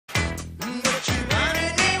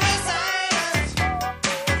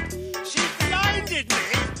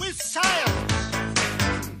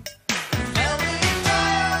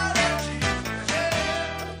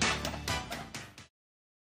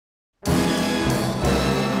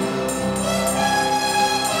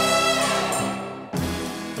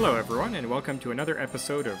Hello everyone, and welcome to another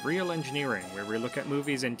episode of Real Engineering, where we look at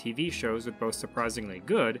movies and TV shows with both surprisingly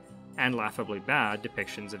good and laughably bad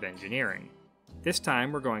depictions of engineering. This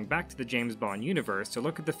time, we're going back to the James Bond universe to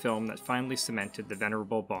look at the film that finally cemented the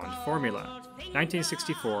venerable Bond formula,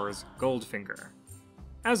 1964's Goldfinger.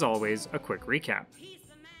 As always, a quick recap.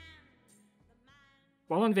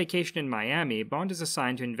 While on vacation in Miami, Bond is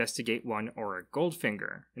assigned to investigate one Auric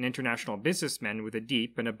Goldfinger, an international businessman with a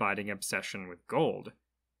deep and abiding obsession with gold.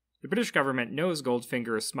 The British government knows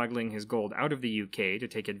Goldfinger is smuggling his gold out of the UK to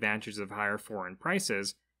take advantage of higher foreign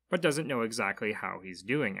prices, but doesn't know exactly how he's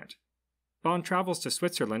doing it. Bond travels to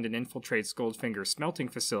Switzerland and infiltrates Goldfinger's smelting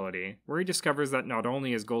facility, where he discovers that not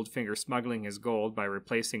only is Goldfinger smuggling his gold by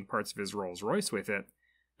replacing parts of his Rolls-Royce with it,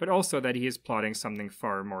 but also that he is plotting something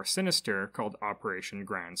far more sinister called Operation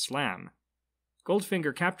Grand Slam.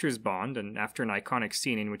 Goldfinger captures Bond, and after an iconic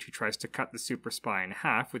scene in which he tries to cut the super spy in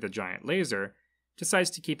half with a giant laser, decides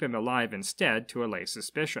to keep him alive instead to allay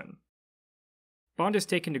suspicion. Bond is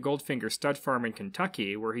taken to Goldfinger's stud farm in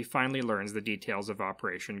Kentucky, where he finally learns the details of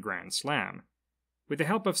Operation Grand Slam. With the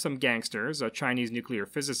help of some gangsters, a Chinese nuclear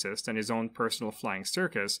physicist, and his own personal flying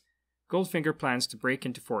circus, Goldfinger plans to break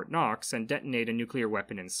into Fort Knox and detonate a nuclear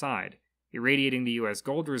weapon inside, irradiating the US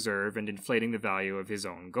gold reserve and inflating the value of his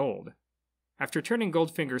own gold. After turning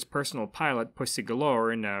Goldfinger's personal pilot Pussy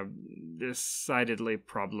Galore in a decidedly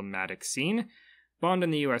problematic scene, Bond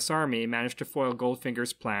and the US Army managed to foil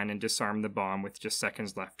Goldfinger's plan and disarm the bomb with just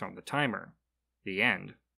seconds left on the timer. The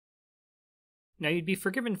end. Now, you'd be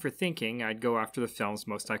forgiven for thinking I'd go after the film's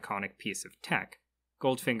most iconic piece of tech,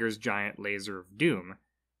 Goldfinger's giant laser of doom.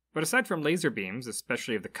 But aside from laser beams,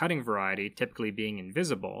 especially of the cutting variety typically being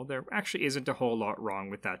invisible, there actually isn't a whole lot wrong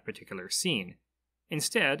with that particular scene.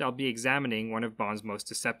 Instead, I'll be examining one of Bond's most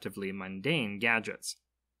deceptively mundane gadgets.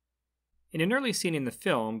 In an early scene in the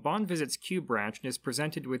film, Bond visits Q Branch and is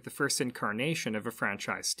presented with the first incarnation of a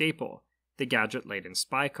franchise staple, the gadget-laden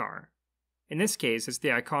spy car. In this case, it's the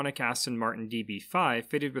iconic Aston Martin DB5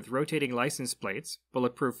 fitted with rotating license plates,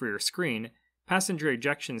 bulletproof rear screen, passenger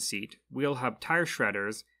ejection seat, wheel hub tire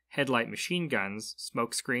shredders, headlight machine guns,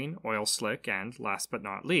 smoke screen, oil slick, and, last but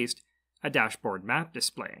not least, a dashboard map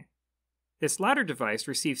display. This latter device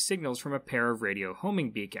receives signals from a pair of radio homing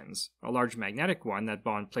beacons, a large magnetic one that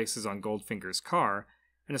Bond places on Goldfinger's car,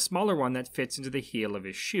 and a smaller one that fits into the heel of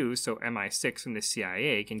his shoe so MI6 and the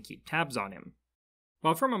CIA can keep tabs on him.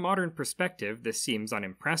 While from a modern perspective this seems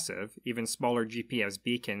unimpressive, even smaller GPS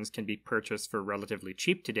beacons can be purchased for relatively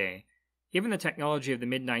cheap today, given the technology of the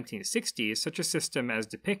mid-1960s, such a system as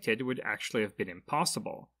depicted would actually have been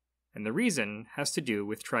impossible, and the reason has to do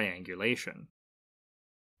with triangulation.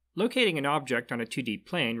 Locating an object on a 2D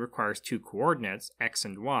plane requires two coordinates, x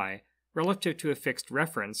and y, relative to a fixed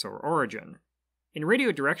reference or origin. In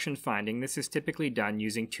radio direction finding, this is typically done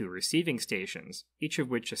using two receiving stations, each of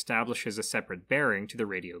which establishes a separate bearing to the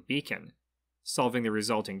radio beacon. Solving the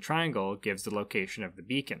resulting triangle gives the location of the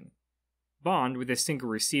beacon. Bond, with a single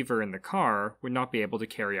receiver in the car, would not be able to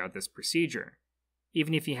carry out this procedure.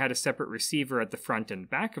 Even if he had a separate receiver at the front and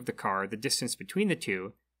back of the car, the distance between the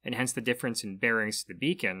two, and hence the difference in bearings to the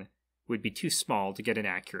beacon, would be too small to get an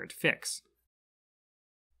accurate fix.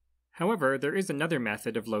 However, there is another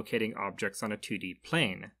method of locating objects on a 2D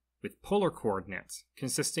plane, with polar coordinates,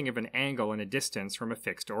 consisting of an angle and a distance from a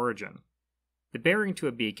fixed origin. The bearing to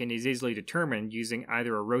a beacon is easily determined using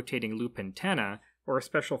either a rotating loop antenna or a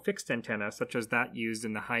special fixed antenna such as that used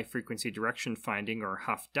in the high-frequency direction finding or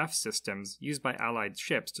HUF-DUF systems used by Allied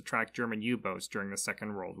ships to track German U-boats during the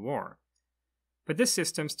Second World War. But this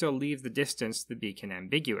system still leaves the distance to the beacon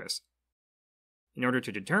ambiguous. In order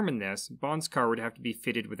to determine this, Bond's car would have to be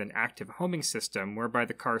fitted with an active homing system whereby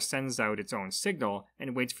the car sends out its own signal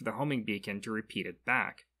and waits for the homing beacon to repeat it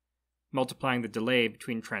back. Multiplying the delay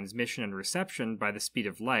between transmission and reception by the speed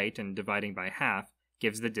of light and dividing by half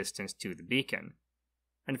gives the distance to the beacon.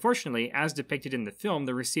 Unfortunately, as depicted in the film,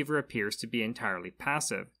 the receiver appears to be entirely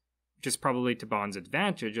passive, which is probably to Bond's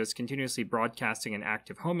advantage as continuously broadcasting an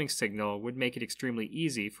active homing signal would make it extremely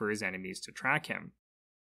easy for his enemies to track him.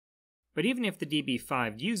 But even if the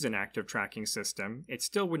DB5 used an active tracking system, it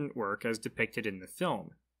still wouldn't work as depicted in the film.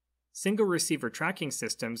 Single receiver tracking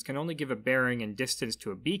systems can only give a bearing and distance to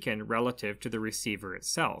a beacon relative to the receiver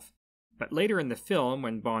itself, but later in the film,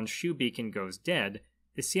 when Bond's shoe beacon goes dead,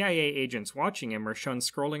 the CIA agents watching him are shown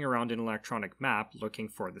scrolling around an electronic map looking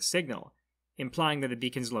for the signal, implying that the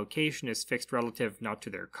beacon's location is fixed relative not to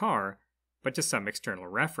their car, but to some external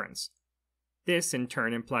reference. This, in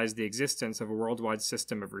turn, implies the existence of a worldwide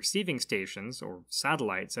system of receiving stations, or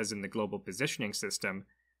satellites as in the Global Positioning System,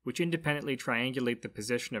 which independently triangulate the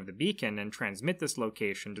position of the beacon and transmit this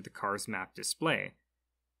location to the car's map display.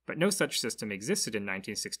 but no such system existed in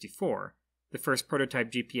 1964, the first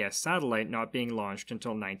prototype GPS satellite not being launched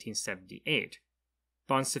until 1978.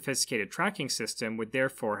 Bond's sophisticated tracking system would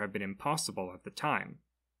therefore have been impossible at the time.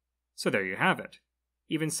 So there you have it.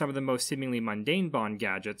 Even some of the most seemingly mundane Bond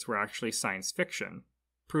gadgets were actually science fiction,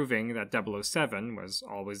 proving that 007 was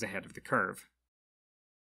always ahead of the curve.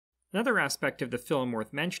 Another aspect of the film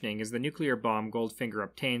worth mentioning is the nuclear bomb Goldfinger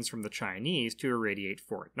obtains from the Chinese to irradiate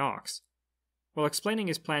Fort Knox. While explaining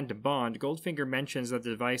his plan to Bond, Goldfinger mentions that the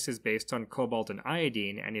device is based on cobalt and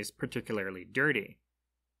iodine and is particularly dirty.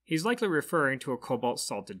 He's likely referring to a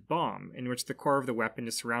cobalt-salted bomb, in which the core of the weapon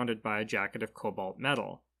is surrounded by a jacket of cobalt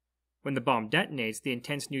metal. When the bomb detonates, the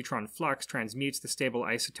intense neutron flux transmutes the stable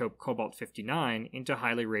isotope cobalt-59 into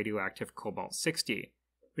highly radioactive cobalt-60,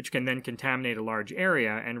 which can then contaminate a large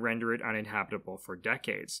area and render it uninhabitable for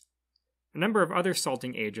decades. A number of other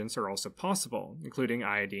salting agents are also possible, including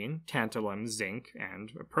iodine, tantalum, zinc,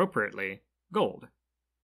 and, appropriately, gold.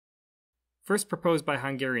 First proposed by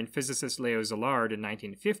Hungarian physicist Leo Szilard in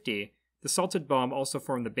 1950, the salted bomb also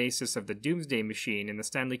formed the basis of the Doomsday Machine in the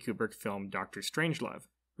Stanley Kubrick film Dr. Strangelove,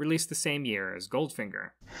 released the same year as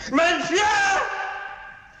Goldfinger.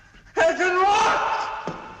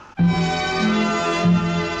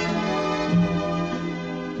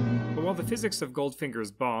 But while the physics of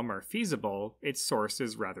Goldfinger's bomb are feasible, its source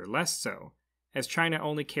is rather less so, as China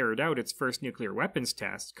only carried out its first nuclear weapons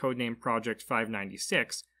test, codenamed Project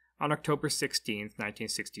 596, on October 16,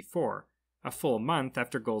 1964, a full month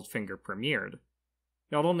after Goldfinger premiered.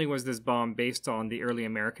 Not only was this bomb based on the early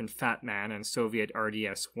American Fat Man and Soviet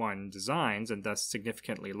RDS-1 designs and thus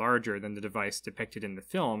significantly larger than the device depicted in the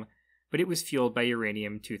film, but it was fueled by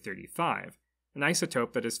uranium-235, an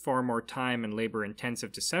isotope that is far more time and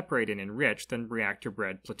labor-intensive to separate and enrich than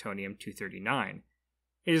reactor-bred plutonium-239.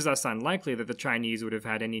 It is thus unlikely that the Chinese would have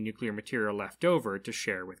had any nuclear material left over to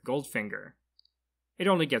share with Goldfinger. It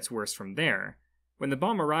only gets worse from there. When the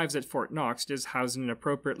bomb arrives at Fort Knox, it is housed in an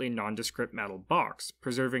appropriately nondescript metal box,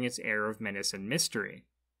 preserving its air of menace and mystery.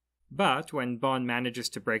 But when Bond manages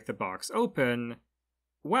to break the box open,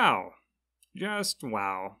 wow. Just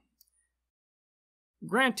wow.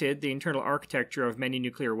 Granted, the internal architecture of many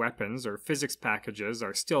nuclear weapons or physics packages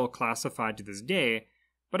are still classified to this day,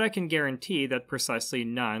 but I can guarantee that precisely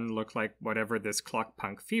none look like whatever this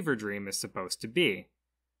clockpunk fever dream is supposed to be.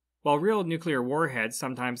 While real nuclear warheads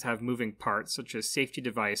sometimes have moving parts such as safety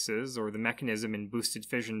devices or the mechanism in boosted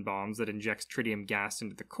fission bombs that injects tritium gas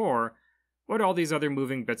into the core, what all these other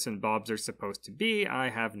moving bits and bobs are supposed to be, I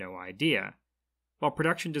have no idea. While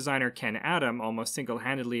production designer Ken Adam almost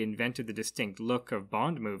single-handedly invented the distinct look of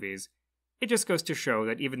Bond movies, it just goes to show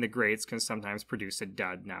that even the greats can sometimes produce a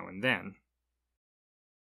dud now and then.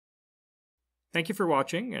 Thank you for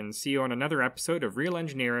watching, and see you on another episode of Real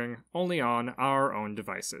Engineering, only on our own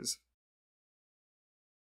devices.